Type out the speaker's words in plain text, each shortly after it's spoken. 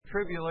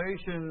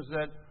tribulations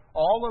that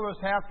all of us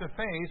have to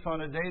face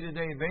on a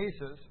day-to-day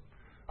basis.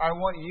 I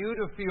want you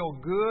to feel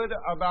good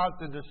about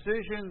the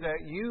decision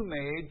that you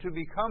made to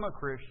become a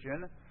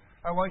Christian.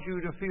 I want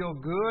you to feel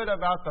good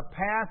about the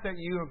path that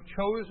you have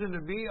chosen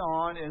to be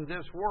on in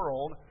this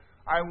world.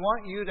 I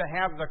want you to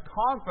have the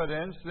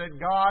confidence that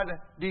God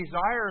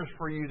desires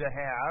for you to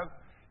have,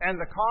 and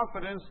the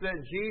confidence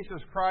that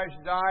Jesus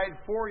Christ died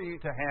for you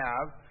to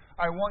have.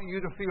 I want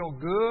you to feel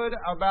good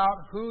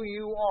about who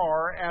you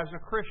are as a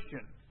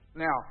Christian.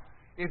 Now,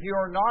 if you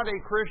are not a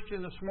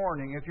Christian this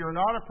morning, if you're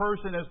not a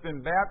person that's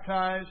been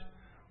baptized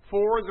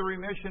for the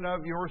remission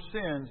of your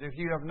sins, if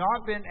you have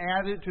not been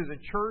added to the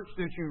church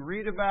that you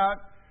read about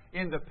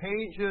in the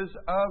pages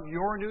of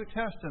your New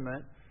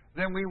Testament,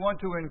 then we want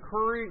to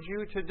encourage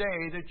you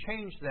today to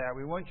change that.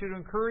 We want to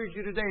encourage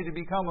you today to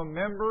become a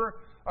member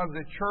of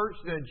the church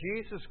that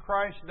Jesus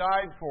Christ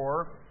died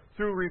for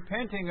through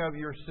repenting of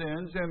your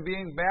sins and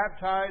being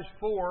baptized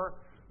for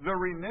the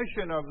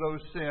remission of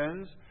those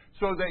sins,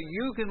 so that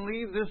you can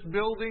leave this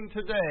building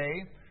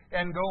today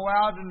and go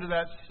out into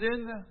that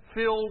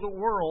sin-filled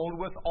world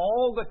with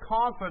all the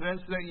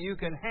confidence that you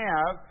can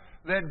have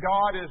that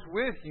God is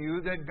with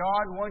you, that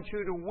God wants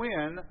you to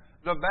win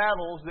the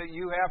battles that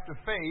you have to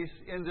face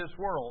in this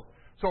world.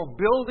 So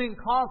building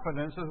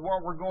confidence is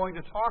what we're going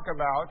to talk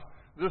about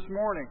this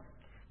morning.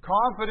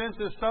 Confidence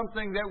is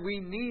something that we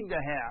need to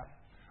have.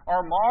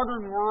 Our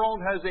modern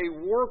world has a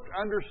warped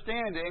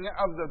understanding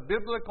of the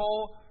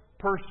biblical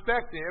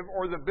perspective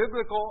or the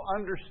biblical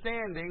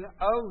understanding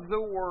of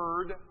the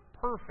word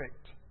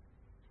perfect.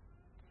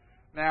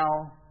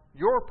 Now,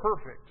 you're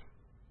perfect.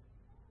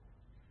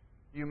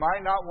 You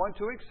might not want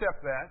to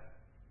accept that,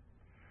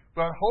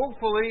 but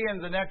hopefully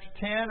in the next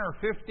 10 or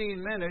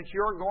 15 minutes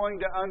you're going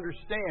to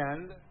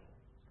understand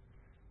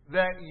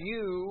that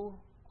you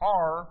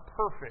are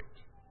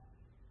perfect.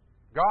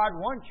 God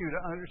wants you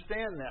to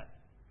understand that.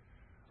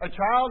 A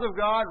child of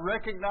God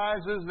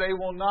recognizes they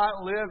will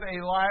not live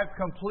a life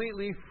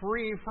completely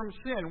free from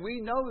sin. We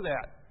know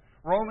that.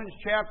 Romans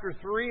chapter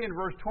 3 and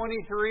verse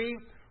 23,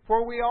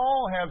 for we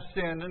all have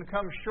sinned and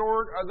come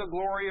short of the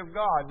glory of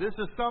God. This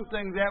is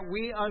something that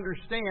we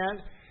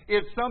understand.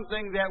 It's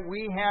something that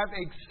we have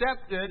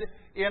accepted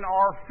in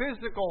our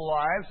physical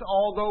lives,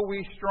 although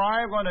we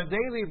strive on a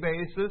daily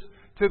basis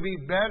to be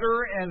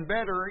better and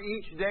better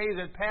each day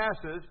that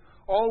passes,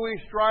 always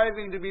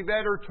striving to be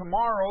better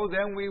tomorrow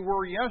than we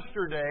were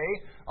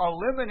yesterday,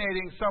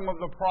 eliminating some of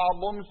the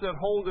problems that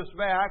hold us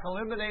back,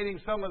 eliminating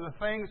some of the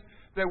things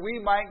that we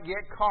might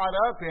get caught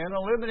up in,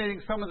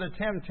 eliminating some of the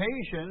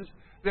temptations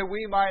that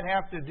we might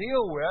have to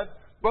deal with.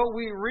 But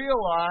we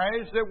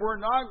realize that we're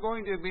not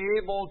going to be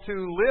able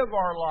to live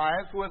our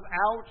lives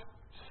without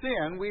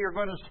sin. We are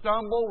going to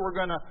stumble. We're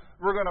going to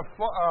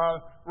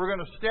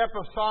step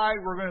aside.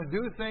 We're going to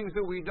do things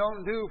that we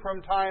don't do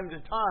from time to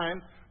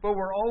time. But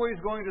we're always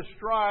going to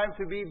strive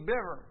to be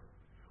better.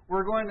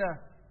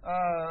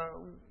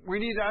 We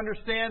need to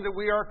understand that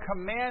we are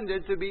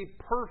commanded to be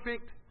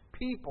perfect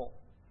people.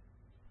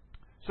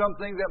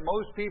 Something that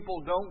most people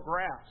don't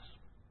grasp.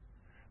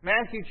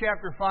 Matthew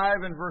chapter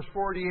 5 and verse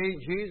 48,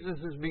 Jesus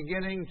is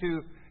beginning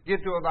to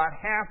get to about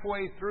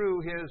halfway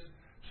through his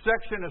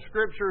section of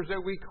Scriptures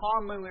that we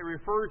commonly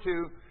refer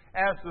to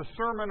as the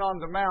Sermon on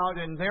the Mount,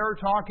 and they're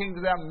talking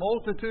to that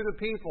multitude of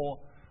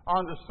people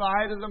on the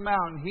side of the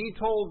mountain. He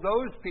told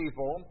those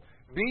people,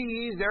 be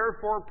ye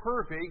therefore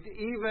perfect,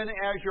 even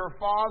as your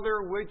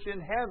Father which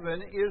in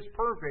heaven is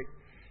perfect.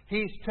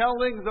 He's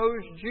telling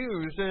those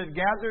Jews that had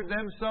gathered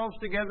themselves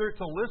together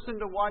to listen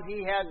to what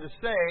he had to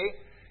say.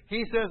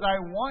 He says, I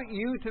want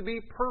you to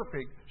be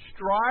perfect.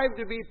 Strive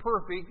to be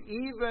perfect,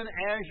 even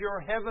as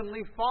your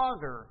heavenly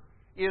Father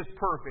is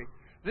perfect.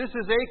 This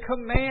is a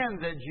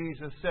command that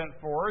Jesus sent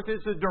forth.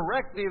 It's a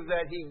directive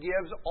that he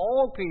gives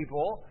all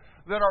people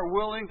that are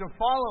willing to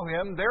follow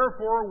him.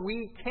 Therefore,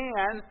 we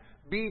can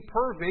be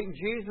perfect.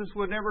 Jesus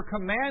would never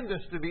command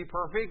us to be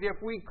perfect if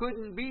we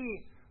couldn't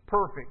be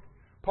perfect.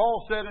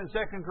 Paul said in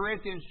 2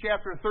 Corinthians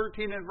chapter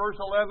 13 and verse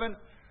 11,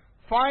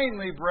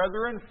 finally,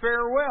 brethren,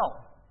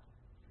 farewell.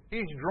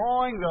 He's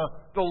drawing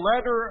the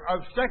letter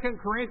of 2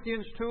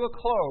 Corinthians to a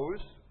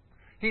close.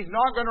 He's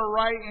not going to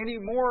write any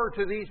more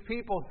to these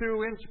people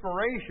through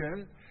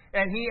inspiration.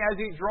 And as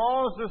he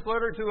draws this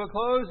letter to a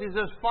close, he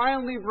says,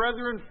 finally,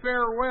 brethren,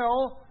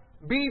 farewell,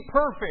 be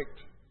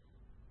perfect.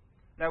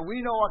 Now,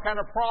 we know what kind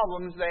of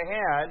problems they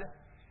had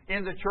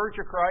in the Church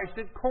of Christ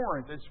at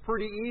Corinth. It's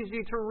pretty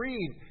easy to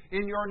read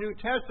in your New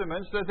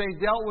Testaments that they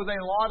dealt with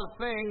a lot of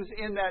things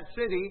in that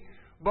city.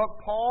 But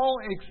Paul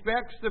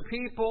expects the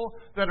people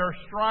that are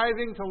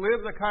striving to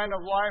live the kind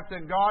of life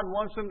that God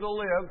wants them to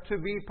live to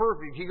be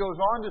perfect. He goes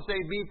on to say,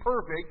 be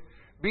perfect,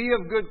 be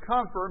of good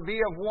comfort,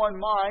 be of one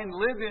mind,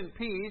 live in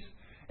peace,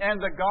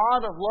 and the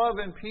God of love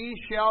and peace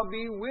shall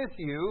be with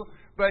you.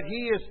 But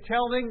he is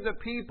telling the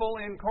people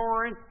in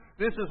Corinth,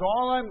 this is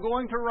all I'm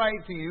going to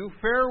write to you.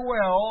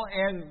 Farewell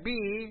and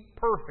be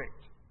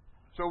perfect.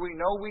 So we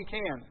know we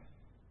can.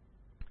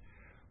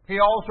 He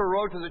also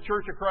wrote to the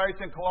Church of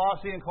Christ in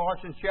Colossae, in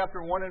Colossians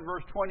chapter 1 and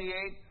verse 28,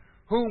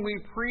 whom we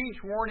preach,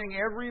 warning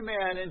every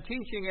man and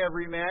teaching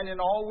every man in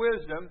all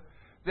wisdom,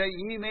 that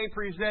ye may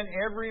present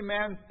every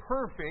man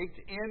perfect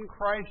in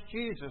Christ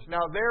Jesus.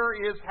 Now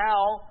there is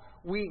how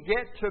we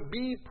get to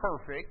be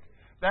perfect.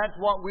 That's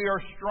what we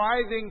are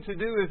striving to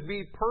do, is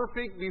be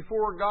perfect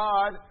before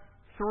God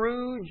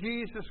through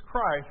Jesus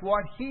Christ,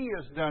 what He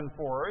has done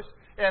for us.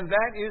 And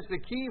that is the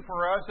key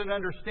for us in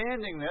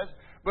understanding this.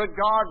 But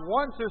God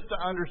wants us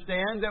to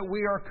understand that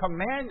we are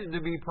commanded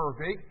to be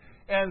perfect.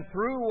 And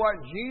through what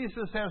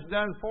Jesus has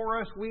done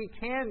for us, we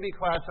can be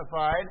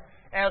classified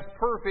as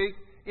perfect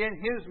in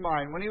His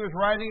mind. When He was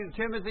writing to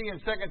Timothy in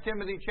 2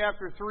 Timothy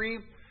chapter 3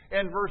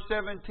 and verse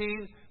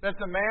 17, that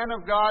the man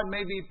of God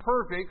may be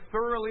perfect,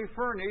 thoroughly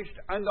furnished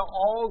unto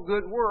all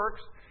good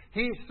works,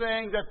 He's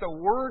saying that the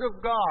Word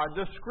of God,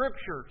 the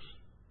Scriptures,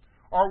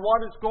 are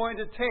what it's going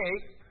to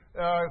take,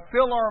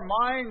 fill our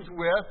minds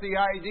with the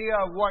idea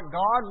of what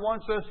God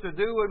wants us to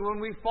do. And when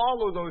we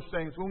follow those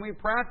things, when we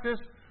practice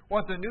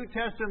what the New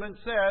Testament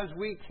says,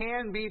 we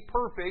can be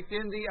perfect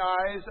in the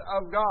eyes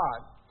of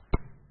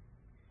God.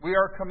 We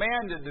are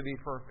commanded to be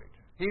perfect.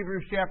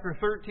 Hebrews chapter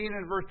 13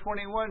 and verse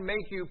 21,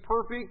 make you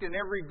perfect in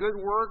every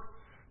good work,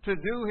 to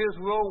do His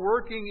will,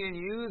 working in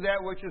you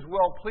that which is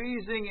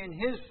well-pleasing in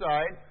His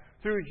sight,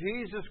 through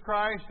Jesus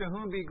Christ, to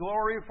whom be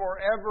glory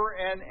forever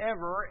and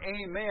ever.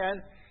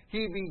 Amen.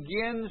 He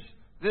begins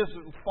this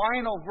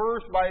final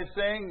verse by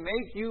saying,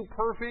 make you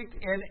perfect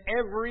in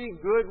every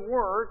good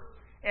work,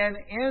 and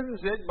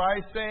ends it by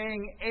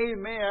saying,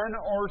 amen,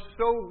 or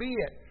so be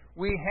it.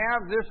 We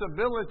have this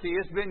ability.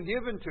 It's been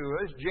given to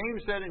us.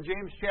 James said in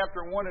James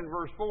chapter 1 and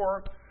verse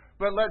 4,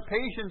 but let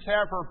patience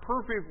have her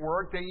perfect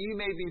work, that ye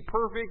may be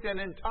perfect and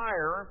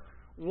entire,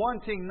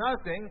 wanting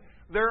nothing.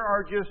 There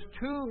are just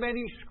too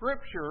many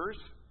scriptures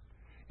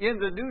in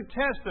the New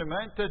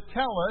Testament to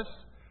tell us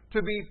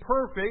to be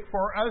perfect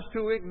for us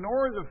to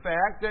ignore the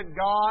fact that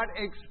God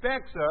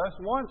expects us,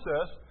 wants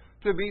us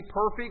to be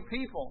perfect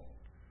people.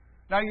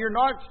 Now, you're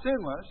not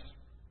sinless,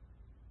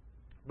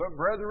 but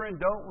brethren,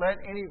 don't let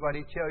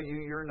anybody tell you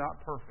you're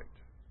not perfect.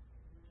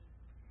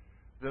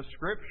 The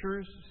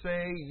Scriptures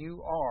say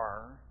you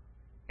are,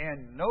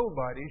 and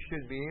nobody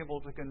should be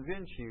able to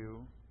convince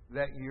you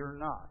that you're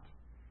not.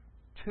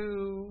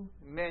 Too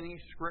many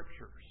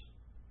Scriptures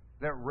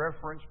that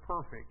reference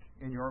perfect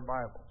in your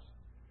Bibles.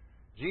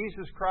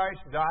 Jesus Christ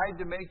died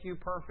to make you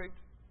perfect.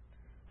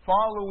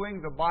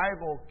 Following the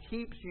Bible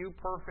keeps you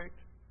perfect.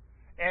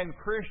 And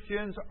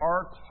Christians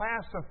are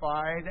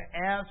classified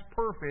as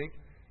perfect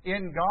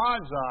in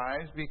God's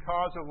eyes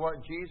because of what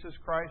Jesus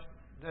Christ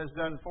has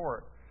done for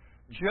it.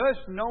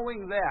 Just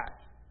knowing that,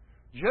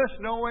 just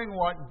knowing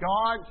what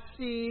God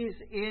sees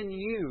in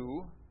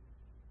you,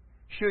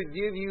 should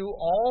give you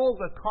all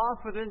the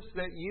confidence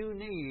that you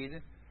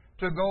need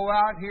to go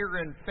out here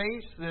and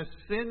face this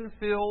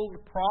sin-filled,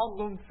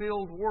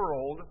 problem-filled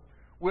world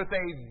with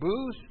a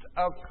boost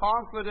of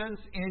confidence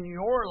in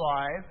your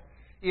life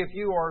if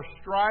you are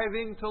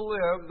striving to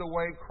live the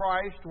way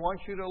Christ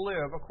wants you to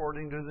live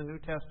according to the New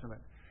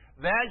Testament.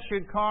 That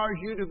should cause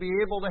you to be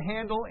able to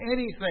handle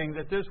anything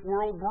that this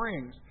world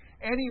brings,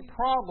 any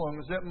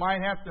problems that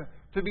might have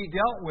to be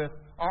dealt with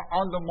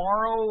on the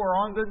morrow or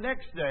on the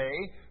next day.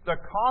 The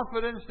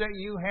confidence that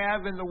you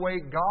have in the way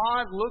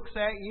God looks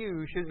at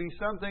you should be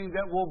something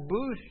that will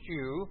boost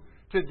you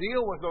to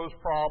deal with those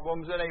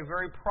problems in a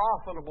very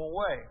profitable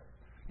way.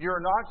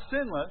 You're not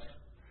sinless,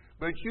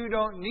 but you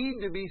don't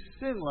need to be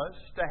sinless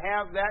to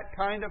have that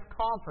kind of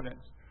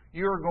confidence.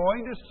 You're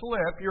going to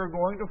slip, you're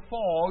going to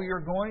fall,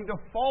 you're going to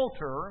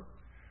falter,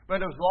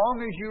 but as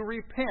long as you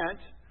repent,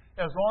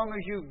 as long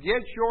as you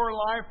get your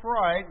life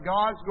right,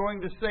 God's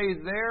going to say,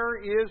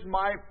 there is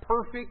my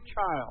perfect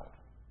child,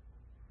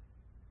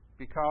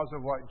 because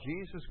of what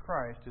Jesus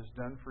Christ has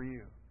done for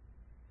you.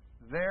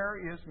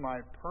 There is my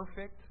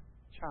perfect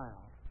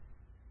child.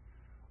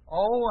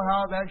 Oh,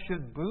 how that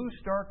should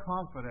boost our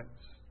confidence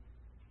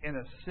in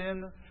a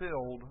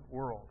sin-filled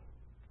world.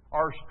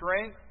 Our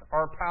strength,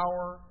 our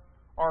power,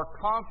 our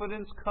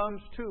confidence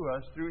comes to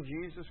us through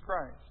Jesus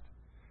Christ.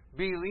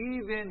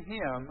 Believe in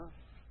Him,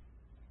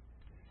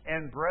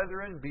 and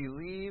brethren,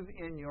 believe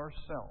in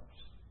yourselves.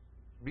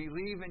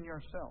 Believe in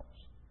yourselves.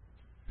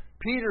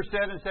 Peter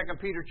said in 2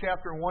 Peter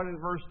chapter 1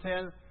 and verse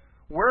 10,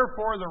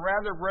 wherefore the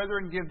rather,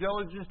 brethren, give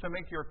diligence to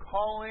make your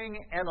calling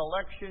and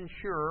election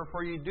sure,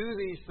 for ye do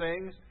these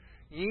things,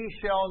 ye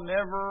shall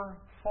never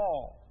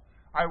fall.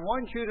 I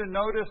want you to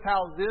notice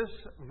how this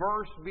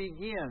verse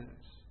begins.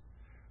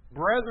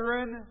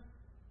 Brethren,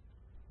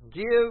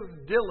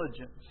 give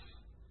diligence.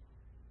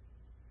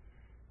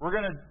 We're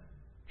going to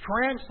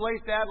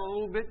translate that a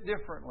little bit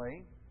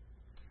differently.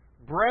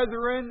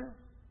 Brethren,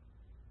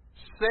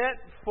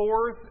 set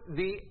forth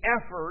the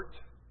effort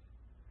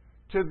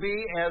to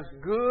be as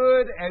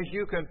good as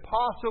you can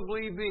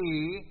possibly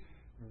be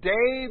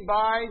day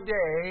by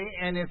day,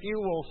 and if you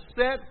will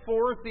set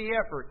forth the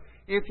effort,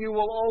 if you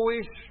will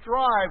always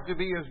strive to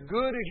be as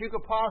good as you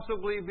could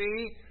possibly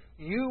be,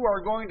 you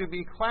are going to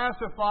be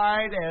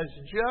classified as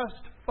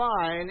just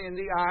fine in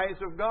the eyes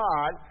of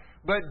God.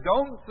 But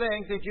don't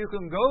think that you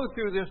can go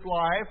through this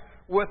life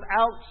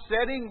without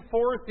setting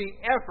forth the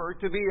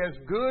effort to be as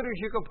good as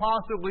you could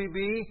possibly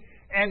be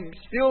and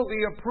still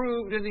be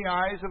approved in the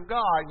eyes of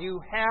God. You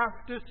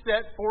have to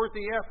set forth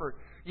the effort.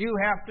 You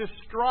have to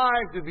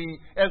strive to be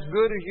as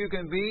good as you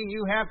can be.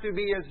 You have to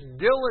be as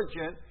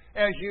diligent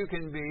as you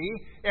can be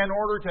in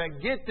order to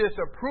get this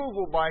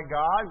approval by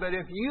God. But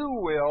if you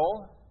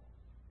will,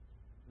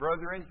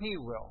 brethren, He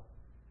will.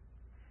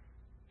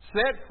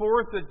 Set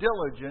forth the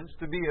diligence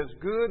to be as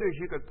good as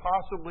you could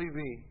possibly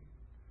be.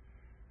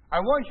 I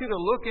want you to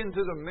look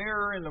into the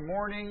mirror in the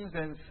mornings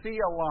and see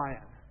a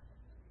lion.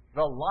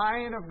 The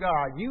Lion of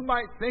God. You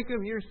might think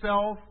of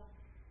yourself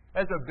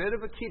as a bit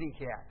of a kitty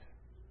cat.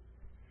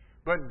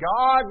 But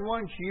God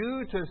wants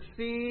you to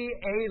see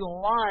a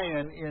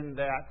lion in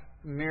that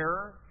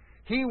mirror.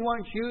 He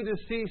wants you to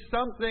see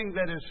something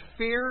that is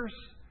fierce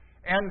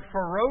and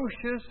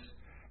ferocious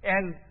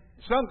and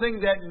something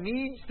that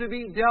needs to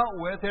be dealt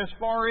with as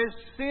far as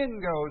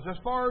sin goes,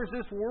 as far as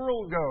this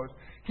world goes.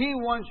 He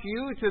wants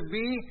you to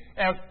be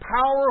as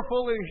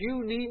powerful as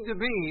you need to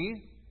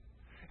be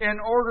in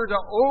order to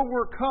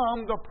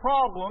overcome the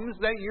problems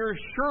that you're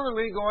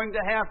surely going to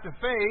have to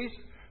face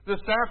this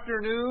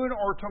afternoon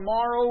or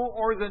tomorrow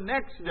or the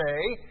next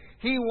day.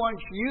 He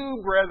wants you,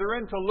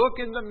 brethren, to look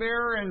in the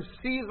mirror and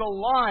see the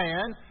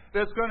lion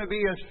that's going to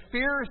be as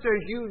fierce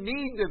as you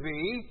need to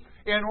be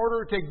in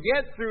order to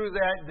get through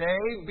that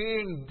day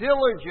being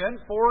diligent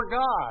for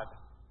God.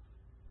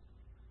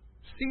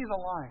 See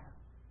the lion.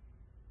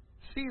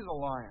 See the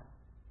lion.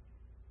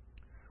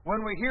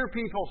 When we hear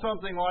people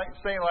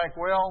say,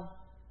 well,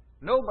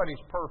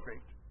 nobody's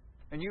perfect.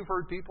 And you've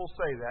heard people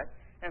say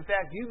that. In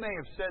fact, you may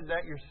have said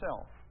that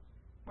yourself.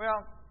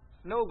 Well,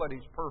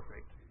 nobody's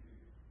perfect.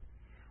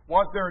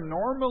 What they're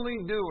normally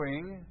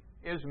doing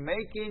is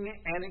making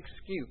an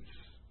excuse.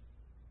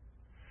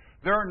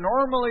 They're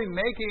normally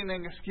making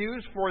an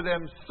excuse for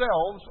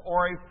themselves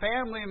or a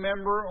family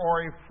member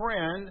or a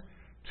friend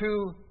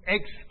to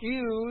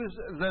excuse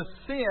the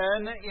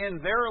sin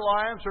in their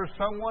lives or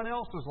someone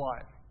else's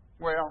life.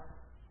 Well,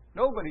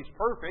 nobody's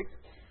perfect.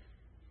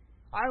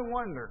 I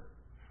wonder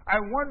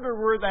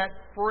where that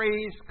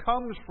phrase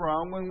comes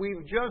from when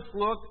we've just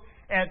looked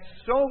at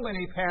so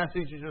many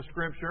passages of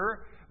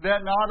Scripture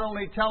that not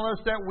only tell us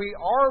that we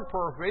are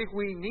perfect,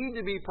 we need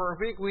to be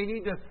perfect, we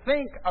need to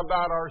think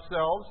about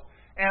ourselves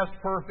as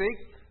perfect,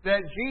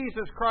 that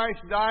Jesus Christ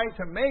died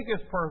to make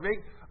us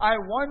perfect. I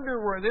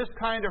wonder where this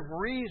kind of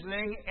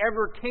reasoning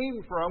ever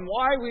came from,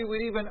 why we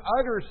would even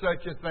utter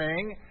such a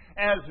thing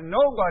as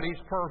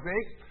nobody's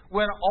perfect,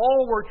 when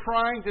all we're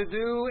trying to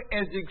do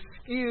is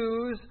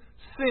excuse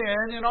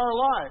sin in our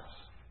lives.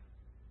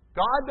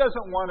 God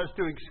doesn't want us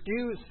to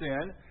excuse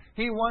sin.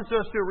 He wants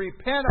us to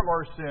repent of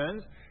our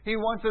sins. He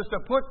wants us to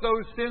put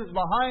those sins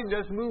behind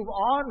us, move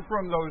on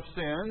from those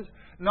sins,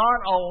 not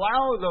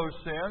allow those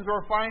sins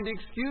or find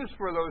excuse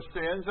for those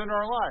sins in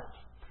our lives.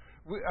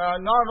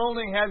 Not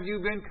only have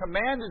you been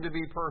commanded to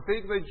be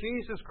perfect, but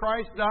Jesus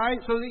Christ died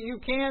so that you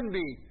can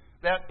be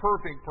that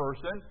perfect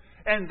person.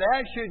 And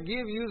that should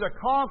give you the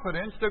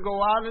confidence to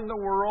go out in the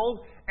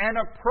world and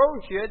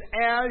approach it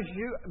as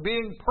you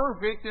being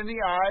perfect in the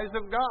eyes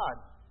of God.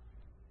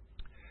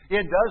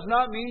 It does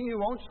not mean you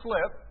won't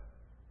slip.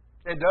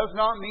 It does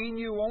not mean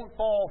you won't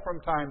fall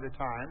from time to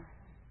time.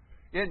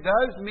 It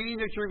does mean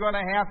that you're going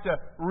to have to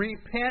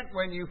repent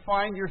when you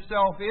find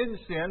yourself in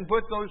sin,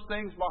 put those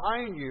things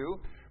behind you.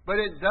 But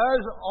it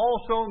does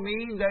also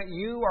mean that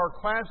you are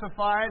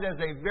classified as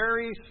a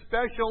very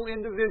special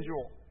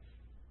individual.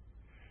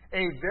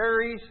 A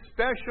very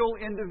special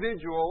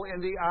individual in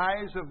the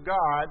eyes of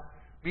God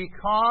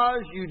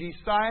because you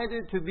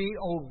decided to be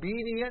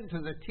obedient to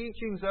the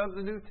teachings of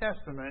the New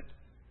Testament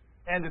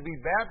and to be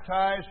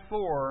baptized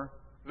for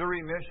the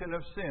remission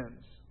of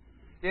sins.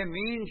 It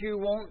means you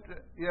won't,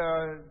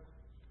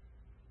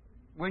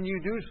 when you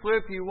do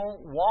slip, you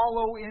won't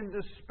wallow in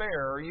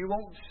despair. You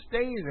won't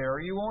stay there.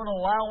 You won't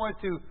allow it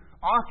to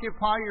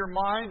occupy your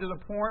mind to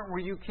the point where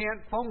you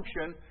can't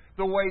function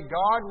the way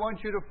God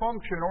wants you to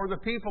function or the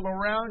people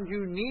around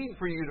you need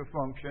for you to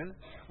function.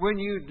 When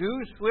you do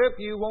slip,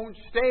 you won't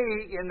stay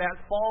in that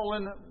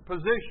fallen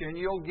position.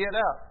 You'll get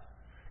up.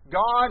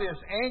 God is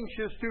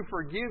anxious to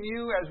forgive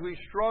you as we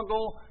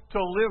struggle to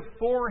live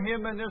for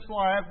Him in this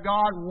life.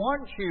 God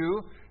wants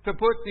you to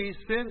put these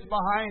sins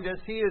behind us.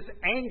 He is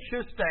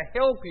anxious to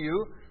help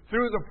you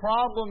through the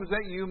problems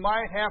that you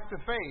might have to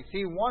face.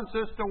 He wants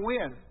us to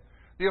win.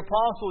 The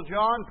Apostle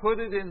John put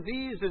it in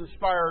these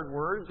inspired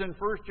words in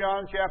 1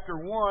 John chapter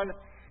 1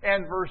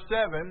 and verse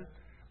 7.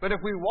 But if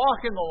we walk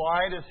in the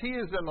light as He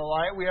is in the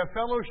light, we have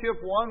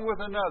fellowship one with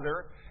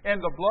another, and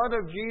the blood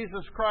of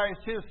Jesus Christ,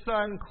 His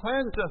Son,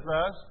 cleanseth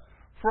us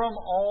from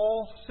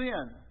all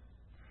sin.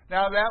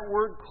 Now that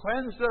word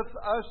cleanseth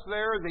us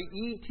there, the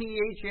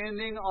ETH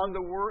ending on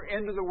the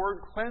end of the word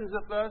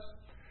cleanseth us,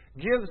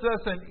 gives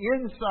us an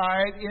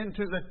insight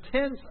into the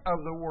tense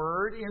of the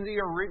word in the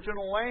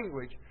original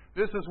language.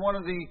 This is one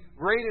of the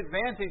great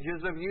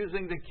advantages of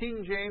using the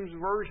King James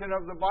Version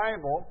of the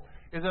Bible,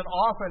 is it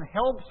often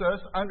helps us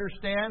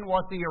understand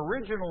what the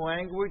original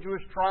language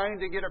was trying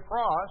to get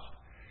across.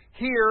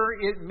 Here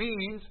it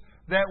means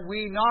that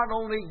we not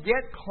only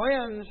get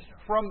cleansed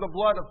from the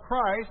blood of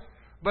Christ,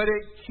 but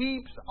it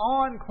keeps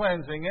on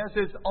cleansing us.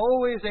 It's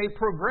always a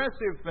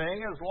progressive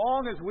thing. As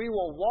long as we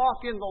will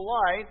walk in the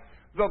light,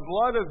 the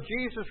blood of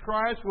Jesus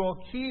Christ will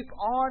keep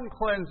on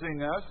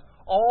cleansing us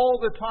all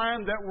the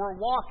time that we're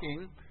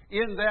walking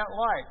in that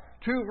light.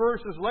 2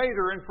 verses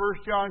later in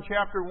 1 John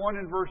chapter 1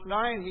 and verse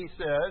 9, he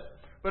says,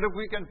 "But if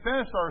we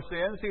confess our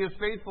sins, He is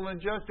faithful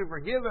and just to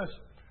forgive us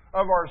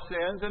of our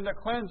sins and to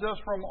cleanse us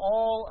from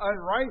all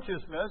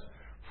unrighteousness."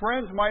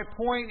 Friends, my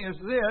point is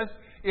this: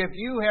 if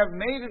you have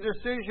made a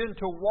decision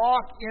to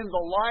walk in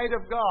the light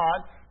of God,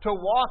 to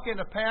walk in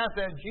a path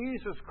that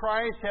Jesus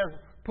Christ has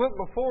put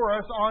before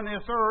us on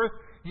this earth,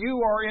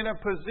 you are in a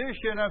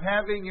position of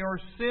having your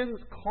sins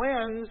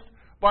cleansed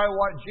by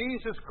what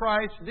Jesus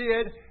Christ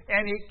did,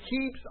 and it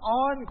keeps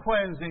on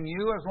cleansing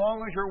you as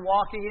long as you're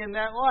walking in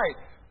that light.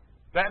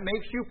 That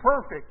makes you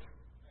perfect.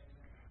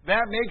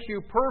 That makes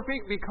you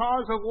perfect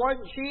because of what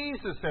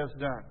Jesus has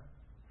done.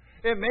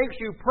 It makes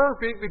you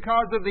perfect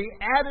because of the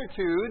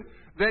attitude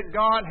that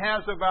God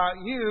has about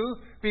you,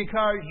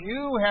 because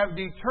you have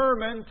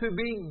determined to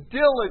be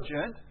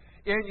diligent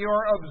in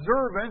your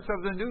observance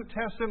of the New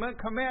Testament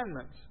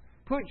commandments.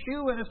 Puts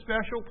you in a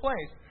special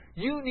place.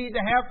 You need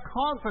to have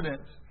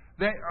confidence,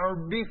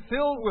 or be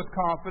filled with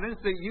confidence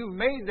that you've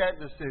made that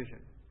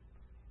decision.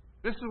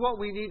 This is what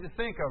we need to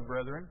think of,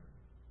 brethren.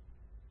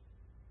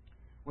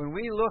 When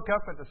we look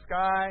up at the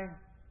sky,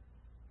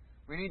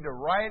 we need to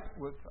write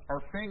with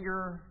our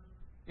finger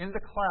in the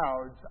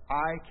clouds,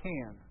 "I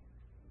can."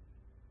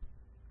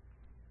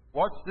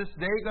 What's this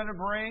day going to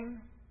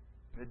bring?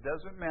 It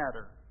doesn't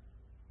matter.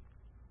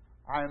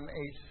 I'm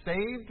a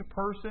saved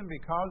person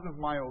because of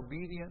my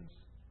obedience.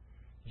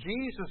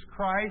 Jesus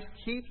Christ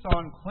keeps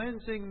on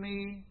cleansing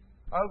me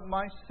of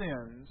my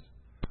sins.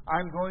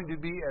 I'm going to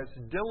be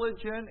as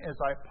diligent as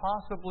I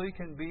possibly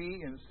can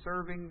be in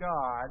serving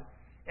God.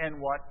 And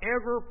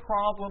whatever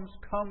problems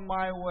come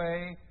my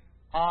way,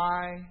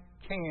 I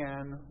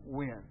can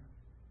win.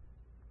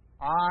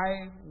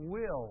 I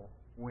will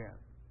win.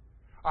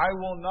 I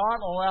will not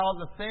allow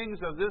the things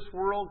of this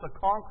world to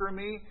conquer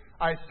me.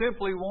 I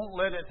simply won't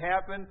let it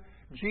happen.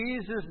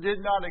 Jesus did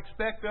not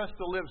expect us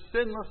to live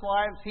sinless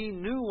lives. He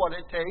knew what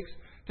it takes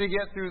to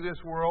get through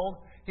this world.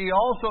 He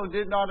also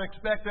did not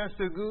expect us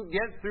to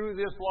get through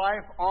this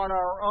life on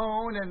our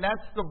own, and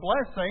that's the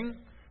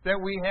blessing that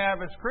we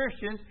have as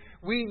Christians.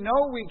 We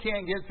know we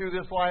can't get through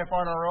this life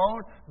on our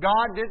own.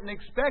 God didn't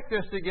expect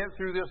us to get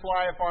through this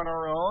life on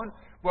our own,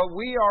 but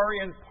we are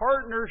in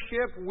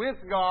partnership with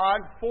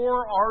God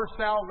for our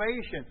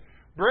salvation.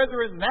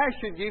 Brethren, that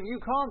should give you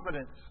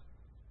confidence.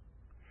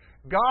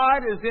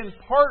 God is in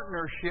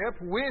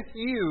partnership with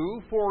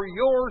you for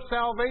your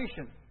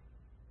salvation.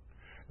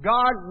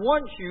 God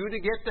wants you to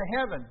get to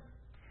heaven.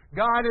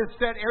 God has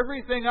set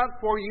everything up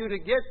for you to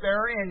get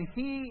there, and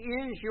He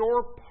is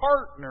your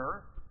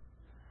partner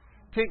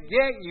to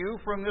get you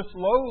from this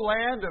low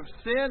land of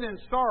sin and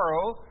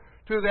sorrow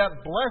to that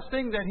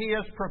blessing that He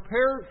has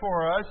prepared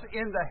for us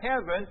in the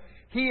heaven.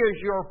 He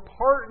is your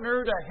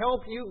partner to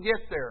help you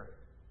get there.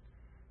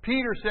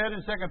 Peter said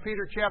in 2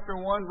 Peter chapter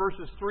 1,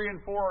 verses 3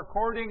 and 4,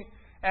 "According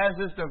as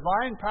His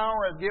divine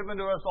power hath given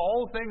to us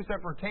all things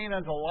that pertain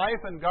unto life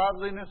and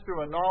godliness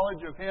through a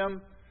knowledge of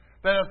Him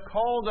that hath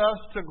called us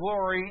to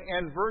glory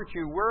and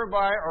virtue,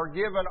 whereby are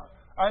given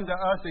unto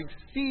us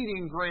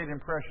exceeding great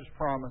and precious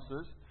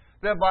promises,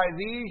 that by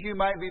these you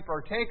might be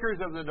partakers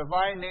of the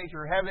divine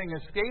nature, having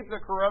escaped the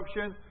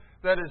corruption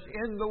that is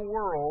in the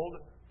world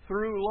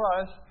through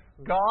lust."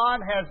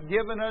 God has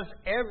given us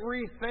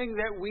everything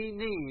that we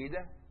need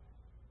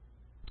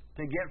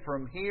to get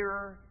from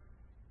here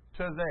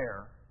to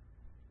there.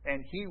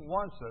 And He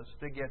wants us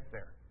to get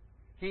there.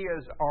 He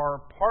is our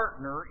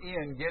partner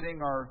in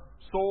getting our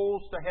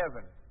souls to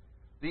heaven.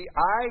 The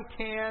I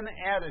can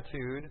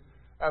attitude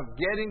of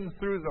getting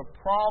through the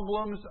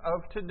problems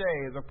of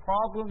today, the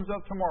problems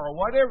of tomorrow,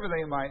 whatever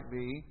they might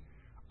be,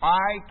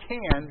 I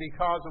can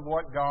because of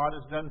what God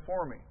has done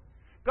for me.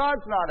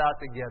 God's not out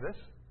to get us.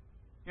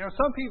 You know,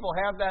 some people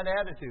have that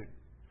attitude.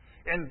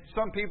 And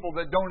some people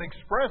that don't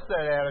express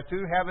that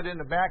attitude have it in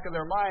the back of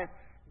their mind.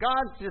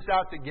 God's just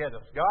out to get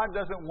us. God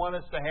doesn't want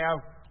us to have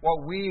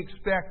what we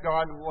expect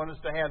God would want us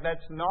to have.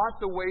 That's not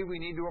the way we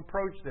need to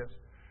approach this.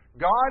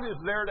 God is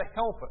there to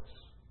help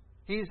us.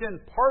 He's in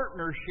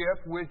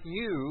partnership with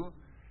you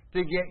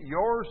to get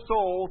your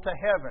soul to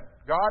heaven.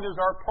 God is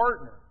our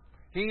partner.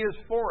 He is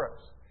for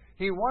us.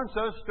 He wants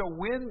us to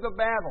win the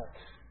battles.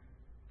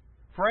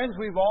 Friends,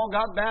 we've all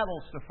got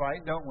battles to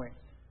fight, don't we?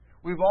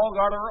 We've all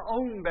got our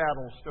own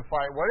battles to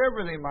fight,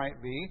 whatever they might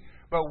be.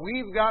 But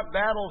we've got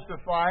battles to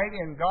fight,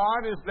 and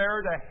God is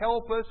there to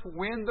help us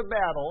win the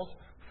battles,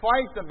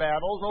 fight the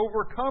battles,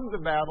 overcome the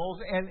battles,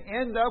 and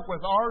end up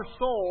with our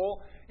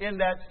soul in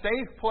that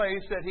safe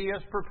place that He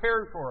has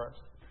prepared for us.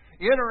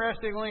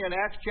 Interestingly, in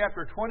Acts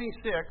chapter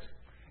 26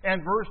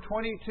 and verse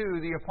 22,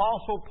 the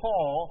Apostle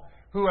Paul,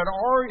 who had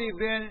already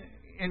been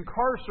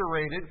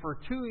incarcerated for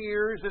 2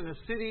 years in the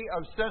city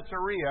of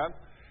Caesarea,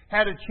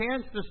 had a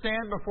chance to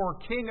stand before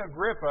King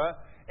Agrippa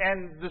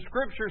And the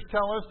Scriptures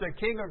tell us that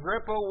King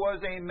Agrippa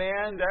was a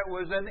man that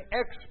was an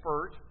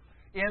expert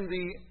in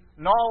the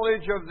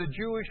knowledge of the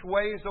Jewish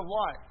ways of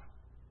life.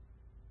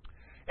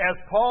 As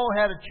Paul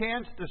had a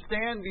chance to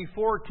stand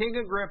before King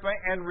Agrippa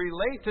and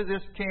relate to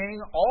this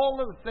king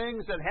all of the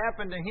things that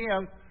happened to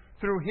him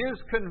through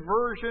his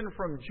conversion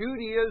from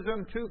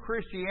Judaism to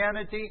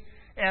Christianity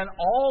and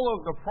all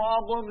of the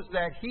problems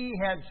that he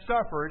had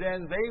suffered,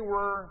 and they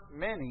were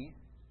many,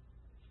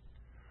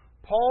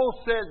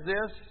 Paul said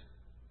this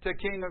to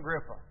King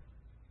Agrippa: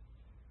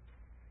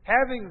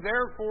 "Having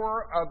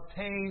therefore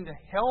obtained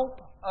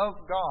help of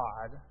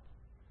God,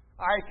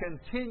 I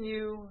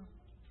continue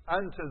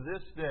unto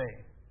this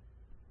day."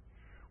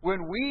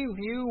 When we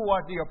view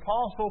what the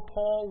Apostle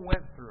Paul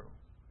went through,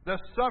 the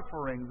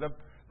suffering, the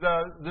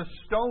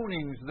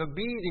stonings, the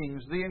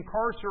beatings, the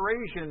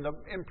incarceration, the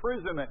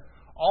imprisonment,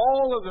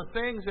 all of the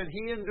things that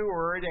he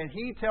endured, and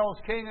he tells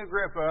King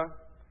Agrippa,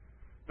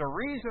 the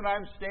reason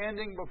I'm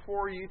standing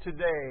before you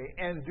today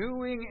and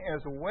doing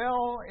as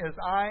well as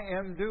I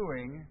am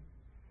doing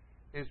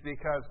is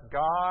because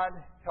God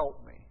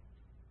helped me.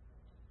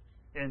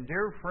 And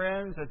dear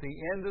friends, at the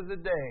end of the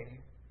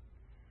day,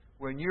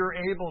 when you're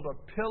able to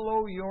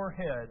pillow your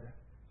head,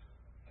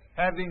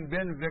 having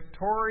been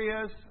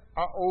victorious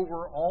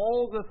over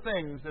all the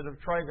things that have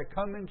tried to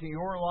come into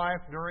your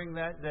life during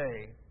that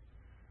day,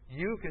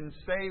 you can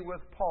say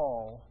with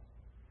Paul,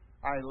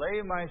 I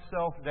lay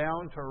myself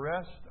down to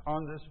rest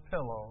on this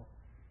pillow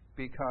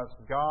because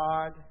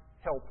God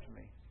helped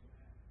me.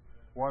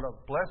 What a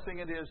blessing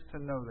it is to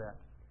know that.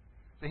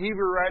 The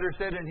Hebrew writer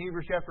said in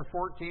Hebrews chapter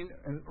 14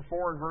 and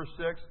 4 and verse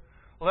 6,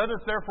 "Let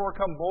us therefore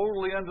come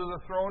boldly unto the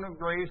throne of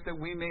grace that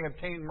we may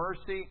obtain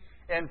mercy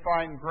and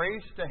find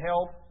grace to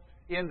help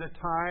in the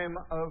time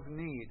of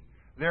need."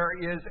 There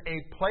is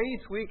a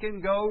place we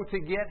can go to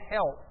get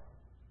help,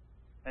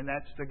 and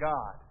that's to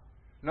God.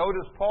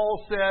 Notice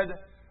Paul said,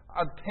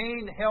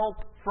 obtain help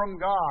from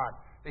God.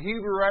 The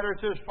Hebrew writer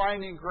says,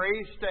 finding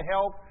grace to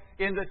help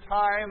in the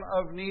time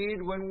of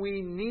need. When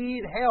we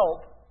need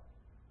help,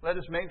 let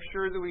us make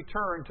sure that we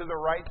turn to the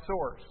right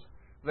source,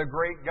 the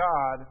great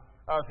God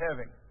of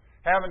heaven.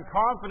 Having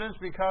confidence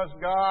because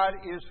God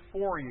is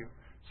for you.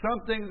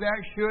 Something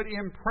that should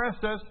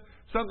impress us,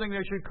 something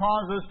that should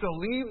cause us to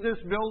leave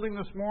this building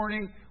this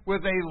morning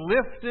with a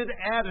lifted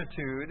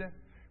attitude,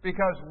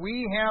 because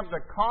we have the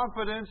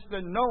confidence,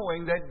 the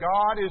knowing that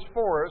God is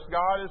for us,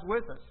 God is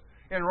with us.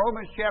 In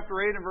Romans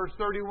chapter 8 and verse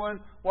 31,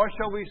 what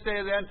shall we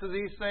say then to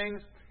these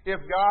things? If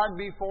God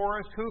be for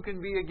us, who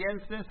can be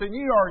against us? And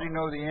you already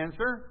know the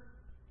answer.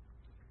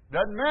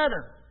 Doesn't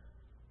matter.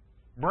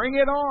 Bring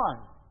it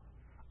on.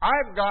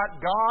 I've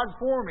got God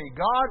for me.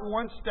 God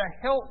wants to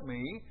help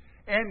me,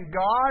 and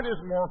God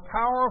is more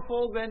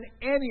powerful than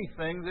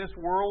anything this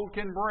world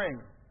can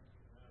bring.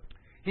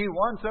 He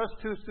wants us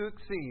to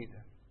succeed,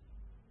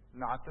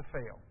 not to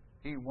fail.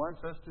 He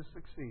wants us to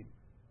succeed.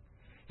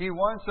 He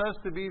wants us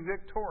to be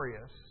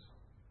victorious,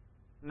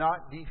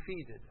 not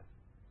defeated.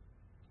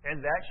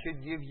 And that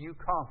should give you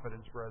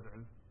confidence,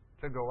 brethren,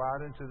 to go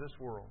out into this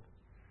world.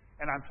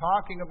 And I'm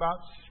talking about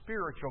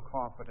spiritual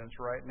confidence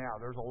right now.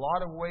 There's a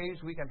lot of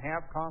ways we can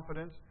have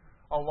confidence,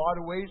 a lot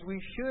of ways we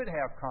should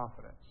have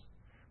confidence.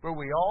 But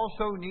we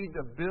also need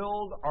to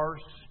build our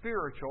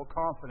spiritual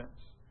confidence.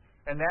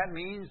 And that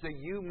means that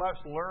you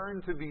must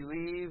learn to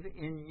believe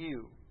in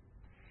you.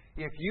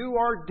 If you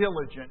are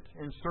diligent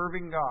in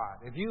serving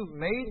God, if you've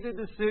made the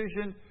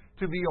decision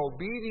to be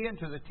obedient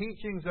to the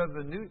teachings of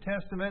the New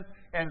Testament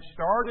and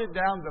started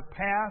down the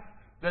path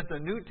that the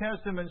New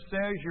Testament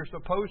says you're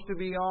supposed to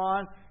be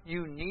on,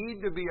 you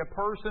need to be a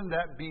person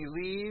that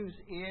believes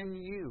in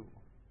you.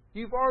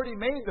 You've already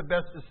made the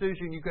best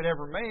decision you could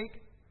ever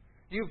make.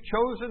 You've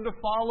chosen to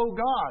follow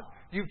God.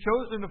 You've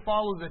chosen to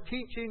follow the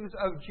teachings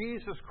of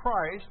Jesus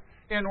Christ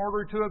in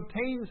order to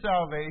obtain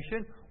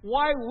salvation.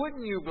 Why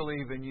wouldn't you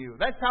believe in you?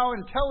 That's how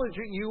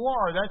intelligent you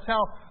are. That's how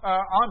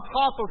on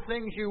top of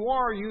things you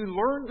are. You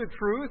learned the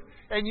truth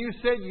and you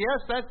said, yes,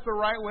 that's the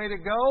right way to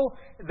go.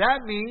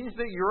 That means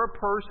that you're a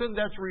person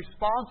that's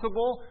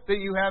responsible, that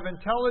you have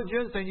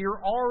intelligence, and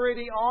you're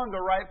already on the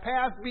right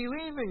path.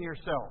 Believe in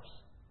yourselves.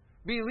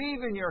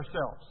 Believe in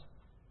yourselves.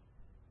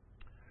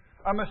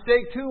 A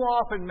mistake too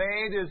often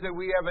made is that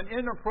we have an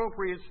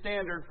inappropriate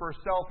standard for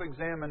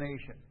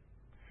self-examination.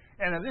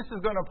 And this is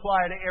going to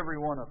apply to every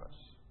one of us.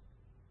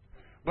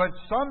 But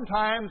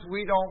sometimes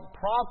we don't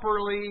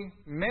properly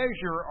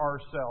measure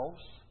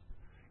ourselves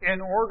in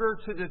order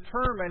to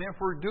determine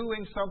if we're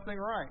doing something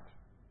right.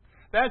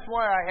 That's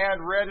why I had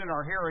read in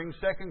our hearing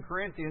 2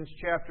 Corinthians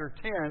chapter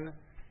 10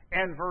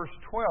 and verse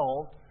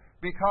 12,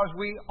 because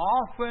we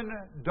often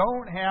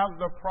don't have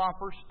the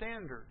proper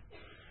standard.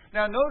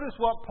 Now notice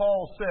what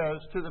Paul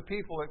says to the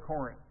people at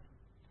Corinth.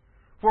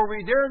 For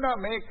we dare not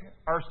make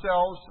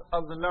ourselves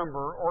of the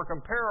number or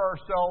compare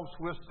ourselves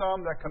with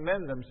some that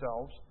commend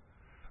themselves,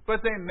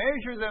 but they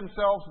measure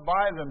themselves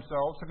by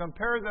themselves, to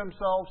compare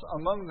themselves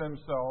among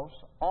themselves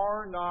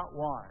are not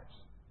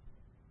wise.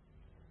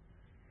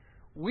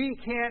 We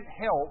can't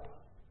help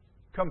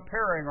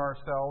comparing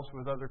ourselves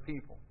with other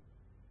people.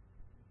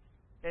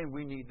 And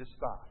we need to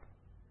stop.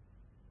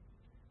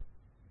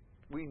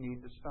 We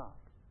need to stop.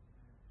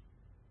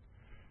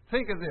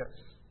 Think of this.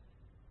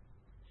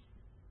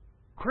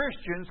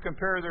 Christians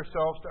compare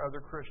themselves to other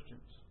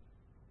Christians.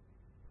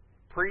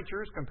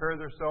 Preachers compare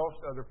themselves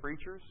to other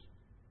preachers.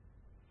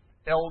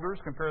 Elders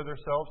compare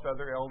themselves to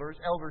other elders.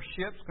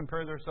 Elderships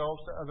compare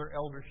themselves to other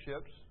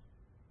elderships.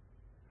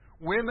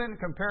 Women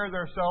compare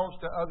themselves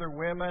to other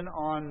women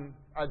on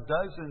a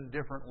dozen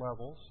different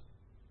levels.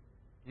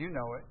 You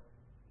know it.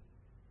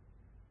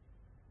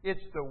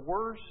 It's the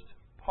worst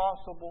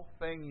possible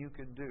thing you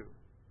could do,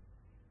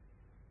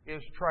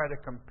 is try to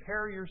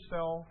compare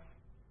yourself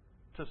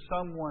to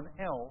someone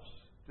else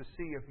to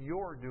see if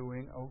you're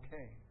doing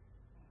okay.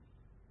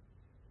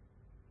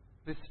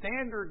 The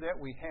standard that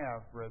we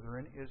have,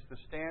 brethren, is the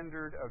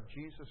standard of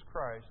Jesus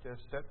Christ as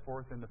set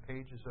forth in the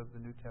pages of the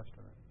New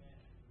Testament.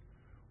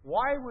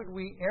 Why would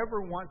we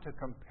ever want to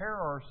compare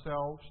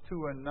ourselves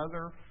to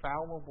another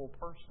fallible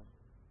person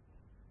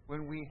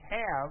when we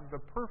have the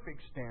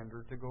perfect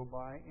standard to go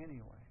by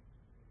anyway?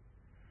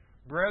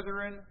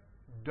 Brethren,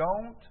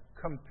 don't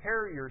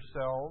compare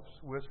yourselves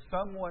with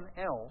someone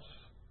else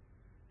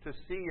to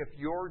see if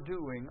you're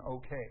doing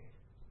okay.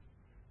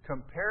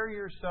 Compare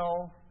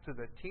yourself to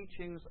the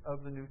teachings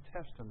of the New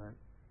Testament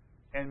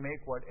and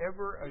make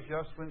whatever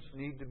adjustments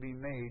need to be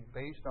made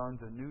based on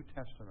the New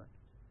Testament.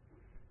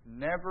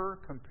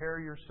 Never compare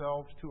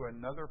yourselves to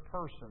another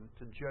person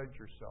to judge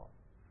yourself.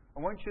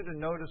 I want you to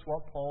notice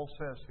what Paul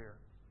says here.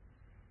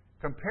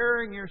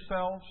 Comparing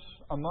yourselves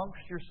amongst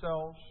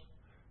yourselves,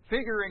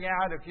 figuring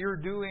out if you're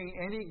doing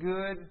any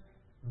good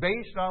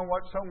based on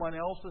what someone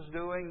else is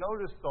doing.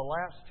 Notice the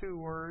last two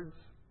words.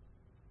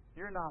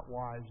 You're not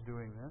wise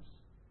doing this.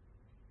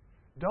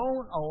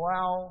 Don't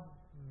allow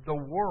the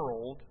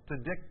world to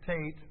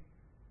dictate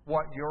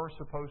what you're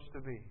supposed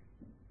to be.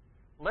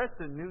 Let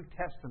the New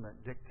Testament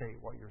dictate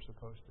what you're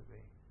supposed to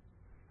be.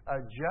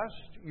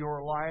 Adjust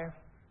your life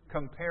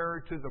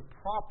compared to the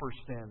proper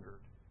standard,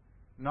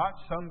 not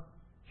some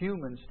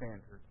human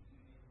standard.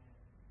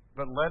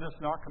 But let us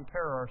not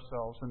compare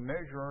ourselves and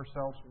measure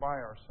ourselves by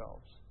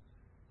ourselves,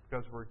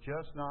 because we're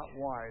just not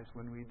wise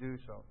when we do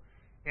so.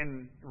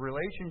 In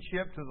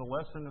relationship to the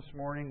lesson this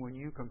morning, when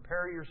you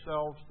compare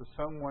yourselves to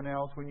someone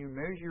else, when you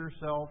measure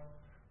yourself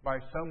by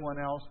someone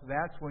else,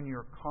 that's when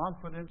your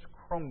confidence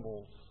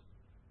crumbles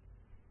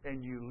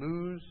and you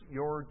lose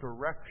your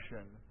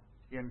direction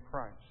in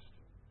Christ.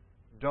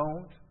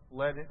 Don't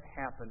let it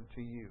happen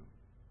to you.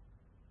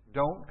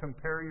 Don't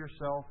compare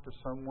yourself to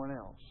someone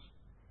else.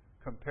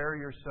 Compare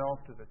yourself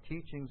to the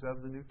teachings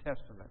of the New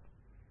Testament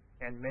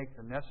and make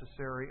the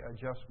necessary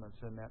adjustments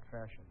in that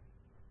fashion.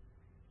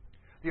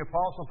 The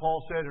Apostle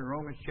Paul said in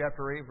Romans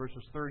chapter 8,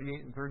 verses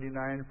 38 and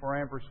 39, "For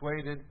I am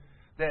persuaded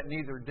that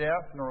neither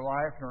death, nor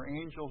life, nor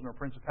angels, nor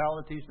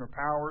principalities, nor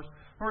powers,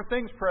 nor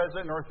things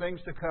present, nor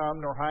things to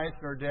come, nor height,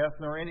 nor depth,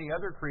 nor any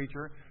other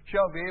creature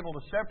shall be able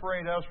to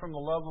separate us from the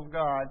love of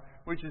God,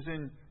 which is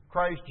in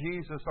Christ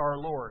Jesus our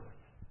Lord."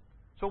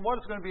 So what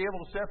is going to be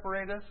able to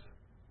separate us?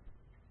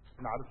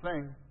 Not a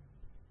thing.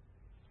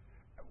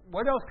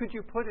 What else could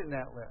you put in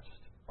that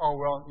list? Oh,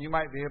 well, you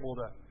might be able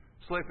to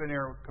slip in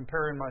there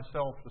comparing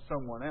myself to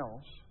someone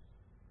else,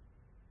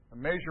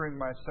 measuring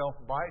myself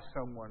by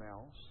someone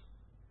else.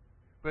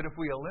 But if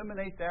we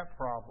eliminate that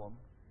problem,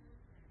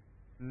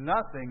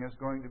 nothing is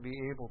going to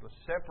be able to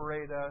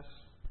separate us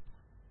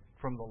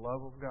from the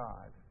love of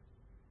God.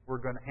 We're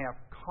going to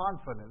have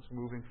confidence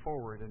moving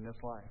forward in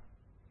this life.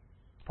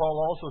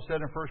 Paul also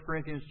said in 1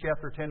 Corinthians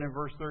chapter 10 and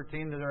verse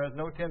 13 that there has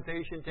no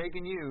temptation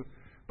taken you,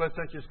 but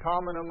such is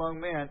common among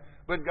men.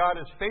 But God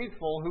is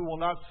faithful, who will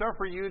not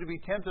suffer you to be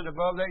tempted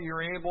above that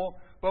you're able,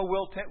 but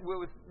will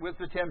with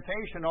the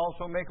temptation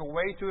also make a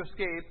way to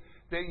escape,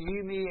 that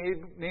ye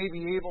may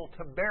be able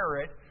to bear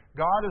it.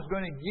 God is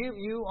going to give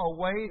you a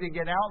way to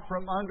get out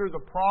from under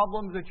the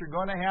problems that you're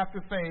going to have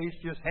to face.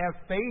 Just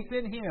have faith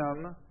in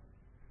Him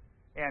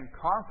and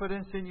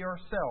confidence in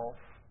yourself,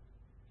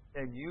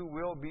 and you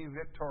will be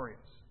victorious.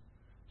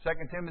 2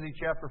 Timothy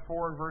chapter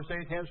 4 and verse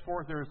 8,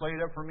 "Henceforth there is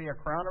laid up for me a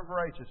crown of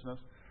righteousness,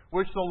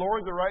 which the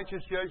Lord the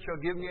righteous judge shall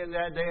give me in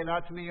that day, and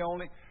not to me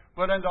only,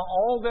 but unto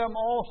all them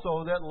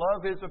also that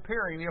love His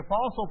appearing." The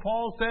Apostle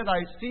Paul said,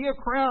 I see a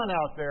crown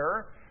out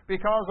there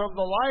because of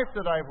the life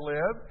that I've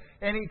lived.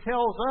 And he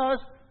tells us,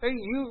 hey,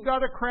 you've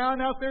got a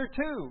crown out there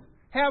too.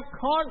 Have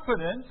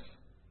confidence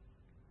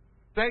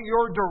that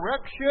your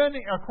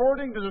direction,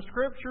 according to the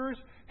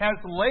Scriptures, has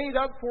laid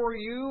up for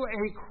you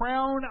a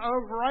crown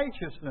of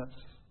righteousness.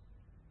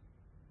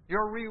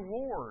 Your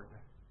reward,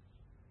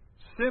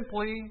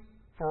 simply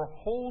for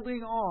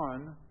holding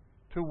on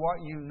to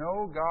what you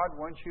know God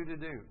wants you to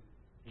do.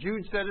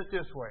 Jude said it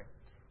this way,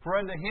 "For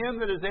unto Him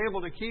that is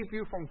able to keep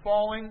you from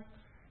falling,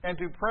 and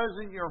to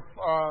present you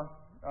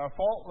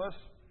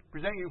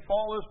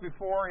faultless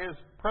before His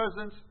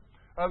presence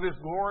of His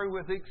glory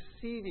with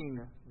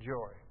exceeding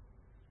joy."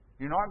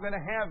 You're not going to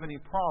have any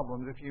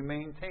problems if you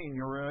maintain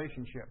your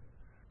relationship.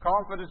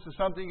 Confidence is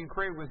something you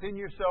create within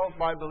yourself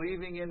by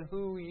believing in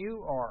who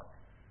you are.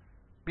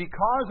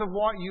 Because of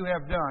what you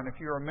have done, if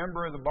you're a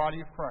member of the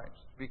body of Christ,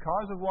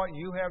 because of what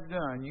you have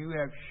done, you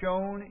have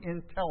shown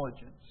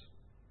intelligence.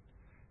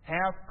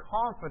 Have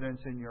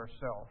confidence in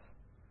yourself.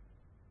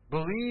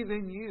 Believe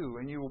in you,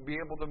 and you will be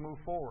able to move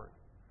forward.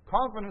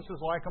 Confidence is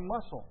like a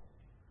muscle.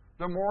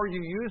 The more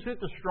you use it,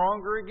 the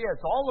stronger it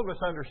gets. All of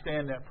us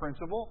understand that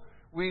principle.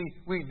 We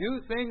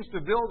do things to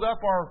build up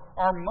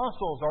our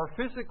muscles, our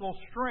physical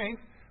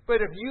strength. But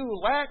if you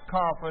lack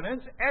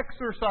confidence,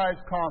 exercise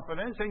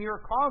confidence, and your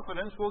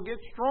confidence will get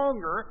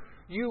stronger.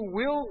 You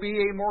will be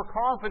a more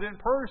confident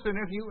person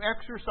if you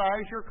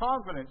exercise your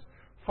confidence.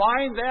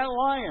 Find that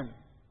lion.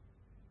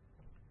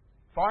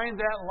 Find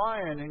that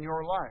lion in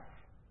your life.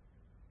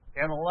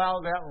 And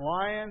allow that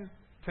lion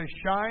to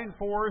shine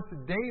forth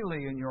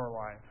daily in your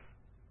life,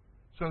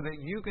 so that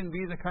you can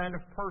be the kind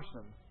of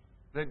person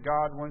that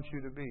God wants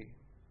you to be.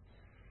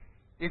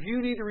 If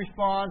you need to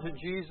respond to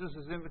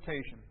Jesus'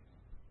 invitation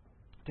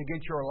to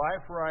get your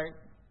life right,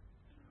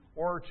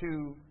 or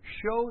to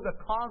show the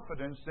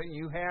confidence that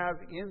you have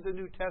in the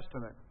New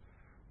Testament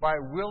by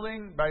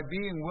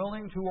being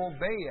willing to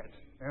obey it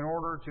in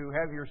order to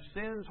have your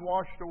sins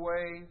washed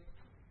away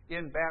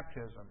in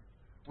baptism,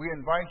 we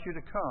invite you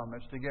to come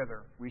as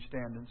together we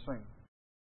stand and sing.